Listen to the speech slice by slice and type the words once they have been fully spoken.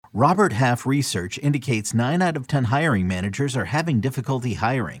Robert Half research indicates 9 out of 10 hiring managers are having difficulty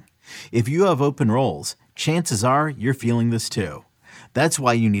hiring. If you have open roles, chances are you're feeling this too. That's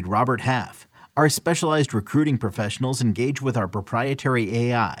why you need Robert Half. Our specialized recruiting professionals engage with our proprietary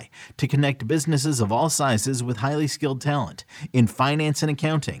AI to connect businesses of all sizes with highly skilled talent in finance and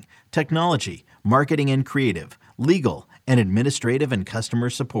accounting, technology, marketing and creative, legal, and administrative and customer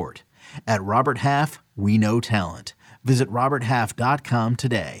support. At Robert Half, we know talent. Visit roberthalf.com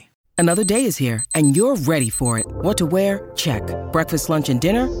today. Another day is here, and you're ready for it. What to wear? Check. Breakfast, lunch, and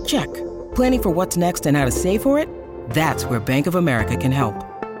dinner? Check. Planning for what's next and how to save for it? That's where Bank of America can help.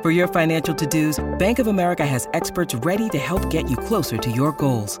 For your financial to-dos, Bank of America has experts ready to help get you closer to your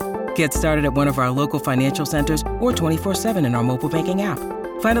goals. Get started at one of our local financial centers or 24/7 in our mobile banking app.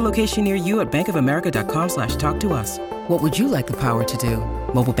 Find a location near you at bankofamerica.com/talktous. What would you like the power to do?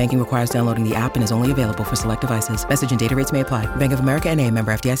 Mobile banking requires downloading the app and is only available for select devices. Message and data rates may apply. Bank of America N.A.,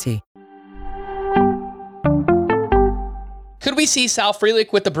 member FDIC. Could we see Sal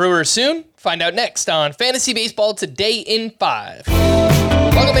Frelick with the Brewers soon? Find out next on Fantasy Baseball Today in 5.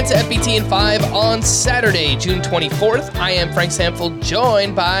 Welcome into FBT in 5 on Saturday, June 24th. I am Frank Samfeld,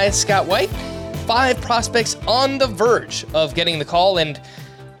 joined by Scott White. 5 prospects on the verge of getting the call, and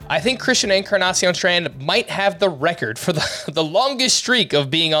I think Christian Encarnacion Strand might have the record for the longest streak of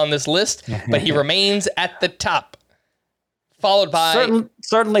being on this list, but he remains at the top. Followed by...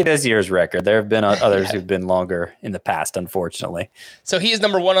 Certainly this year's record. There have been others who've been longer in the past, unfortunately. So he is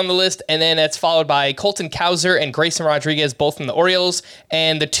number 1 on the list, and then it's followed by Colton Cowser and Grayson Rodriguez, both from the Orioles,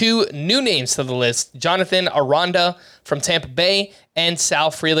 and the 2 new names to the list, Jonathan Aranda from Tampa Bay and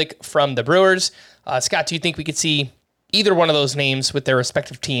Sal Frelick from the Brewers. Scott, do you think we could see either one of those names with their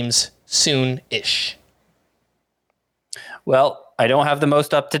respective teams soon-ish? Well, I don't have the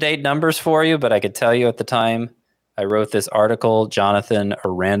most up-to-date numbers for you, but I could tell you at the time I wrote this article, Jonathan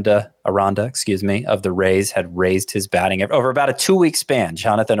Aranda, of the Rays had raised his batting over about a 2-week span.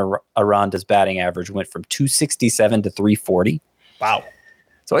 Jonathan Aranda's batting average went from 267 to 340. Wow.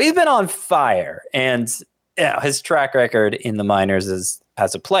 So he's been on fire. And his track record in the minors is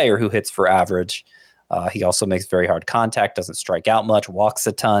as a player who hits for average. He also makes very hard contact, doesn't strike out much, walks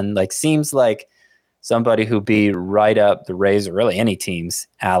a ton. Seems like somebody who'd be right up the Rays or really any team's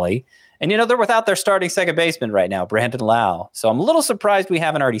alley. And, they're without their starting second baseman right now, Brandon Lau. So I'm a little surprised we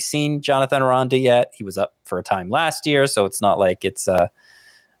haven't already seen Jonathan Aranda yet. He was up for a time last year, so it's not like it's, the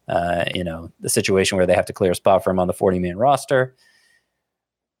situation where they have to clear a spot for him on the 40-man roster.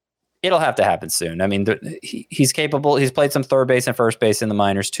 It'll have to happen soon. I mean, he's capable. He's played some third base and first base in the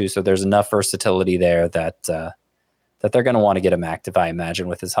minors, too, so there's enough versatility there that they're going to want to get him active, I imagine,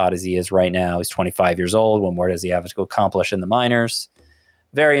 with as hot as he is right now. He's 25 years old. What more does he have to accomplish in the minors?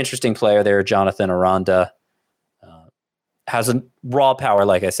 Very interesting player there, Jonathan Aranda. Has a raw power,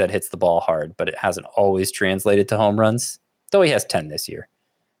 like I said, hits the ball hard, but it hasn't always translated to home runs, though he has 10 this year.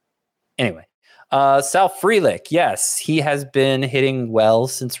 Anyway, Sal Frelick, yes, he has been hitting well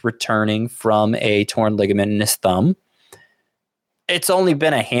since returning from a torn ligament in his thumb. It's only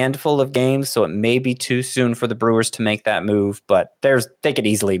been a handful of games, so it may be too soon for the Brewers to make that move, but they could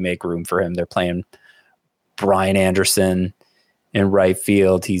easily make room for him. They're playing Brian Anderson in right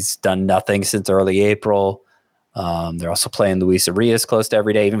field. He's done nothing since early April. They're also playing Luis Arias close to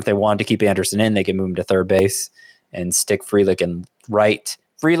every day. Even if they wanted to keep Anderson in, they can move him to third base and stick Frelick in right.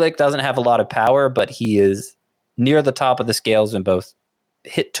 Frelick doesn't have a lot of power, but he is near the top of the scales in both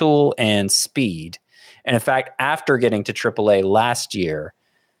hit tool and speed. And in fact, after getting to AAA last year,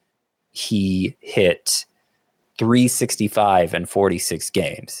 he hit 365 in 46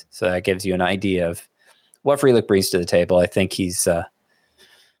 games. So that gives you an idea of what Frelick brings to the table. I think he's,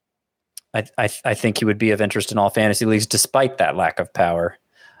 I think he would be of interest in all fantasy leagues, despite that lack of power.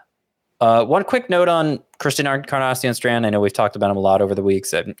 One quick note on Christian Encarnacion Strand. I know we've talked about him a lot over the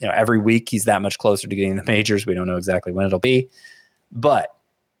weeks. Every week he's that much closer to getting the majors. We don't know exactly when it'll be, but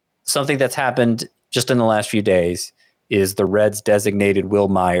something that's happened just in the last few days is the Reds designated Will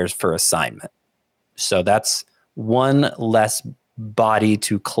Myers for assignment. So that's one less body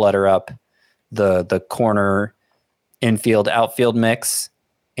to clutter up the corner infield outfield mix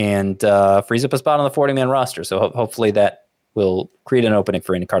and frees up a spot on the 40-man roster. So hopefully that will create an opening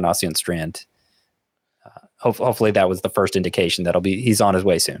for Encarnacion Strand. Hopefully that was the first indication he's on his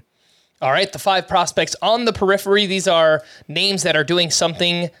way soon. All right, the 5 prospects on the periphery. These are names that are doing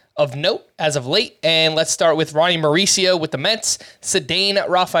something of note as of late. And let's start with Ronnie Mauricio with the Mets, Cedane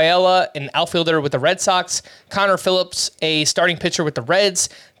Rafaela, an outfielder with the Red Sox, Connor Phillips, a starting pitcher with the Reds,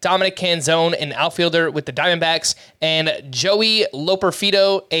 Dominic Canzone, an outfielder with the Diamondbacks, and Joey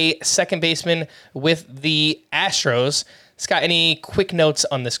Loperfido, a second baseman with the Astros. Scott, any quick notes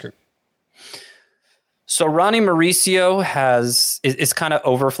on this group? So Ronnie Mauricio is kind of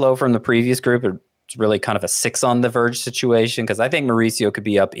overflow from the previous group. It's really kind of a 6 on the verge situation because I think Mauricio could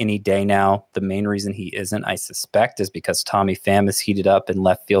be up any day now. The main reason he isn't, I suspect, is because Tommy Pham is heated up in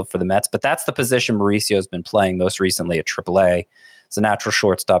left field for the Mets. But that's the position Mauricio has been playing most recently at AAA. As a natural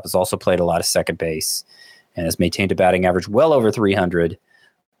shortstop, has also played a lot of second base and has maintained a batting average well over 300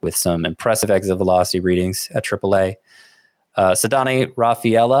 with some impressive exit velocity readings at AAA. Ceddanne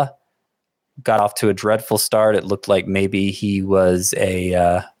Rafaela got off to a dreadful start. It looked like maybe he was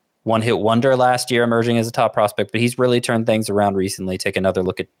a one-hit wonder last year, emerging as a top prospect, but he's really turned things around recently. Take another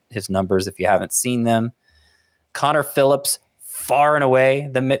look at his numbers if you haven't seen them. Connor Phillips, far and away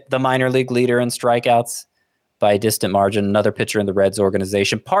the minor league leader in strikeouts by a distant margin, another pitcher in the Reds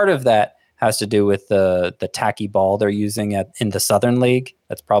organization. Part of that has to do with the tacky ball they're using in the Southern League.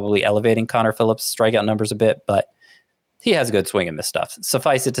 That's probably elevating Connor Phillips' strikeout numbers a bit, but he has good swing and miss stuff.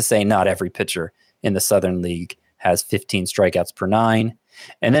 Suffice it to say, not every pitcher in the Southern League has 15 strikeouts per 9.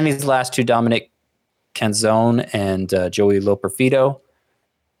 And then these last two, Dominic Canzone and Joey Loperfido,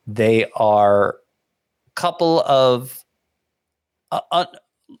 they are a couple of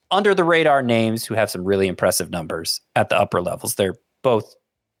under-the-radar names who have some really impressive numbers at the upper levels. They're both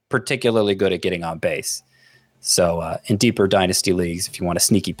particularly good at getting on base. So in deeper dynasty leagues, if you want a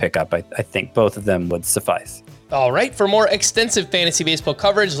sneaky pickup, I think both of them would suffice. All right, for more extensive fantasy baseball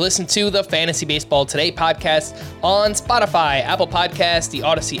coverage, listen to the Fantasy Baseball Today podcast on Spotify, Apple Podcasts, the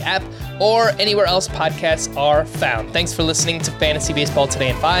Odyssey app, or anywhere else podcasts are found. Thanks for listening to Fantasy Baseball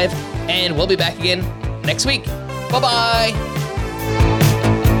Today in 5, and we'll be back again next week. Bye-bye.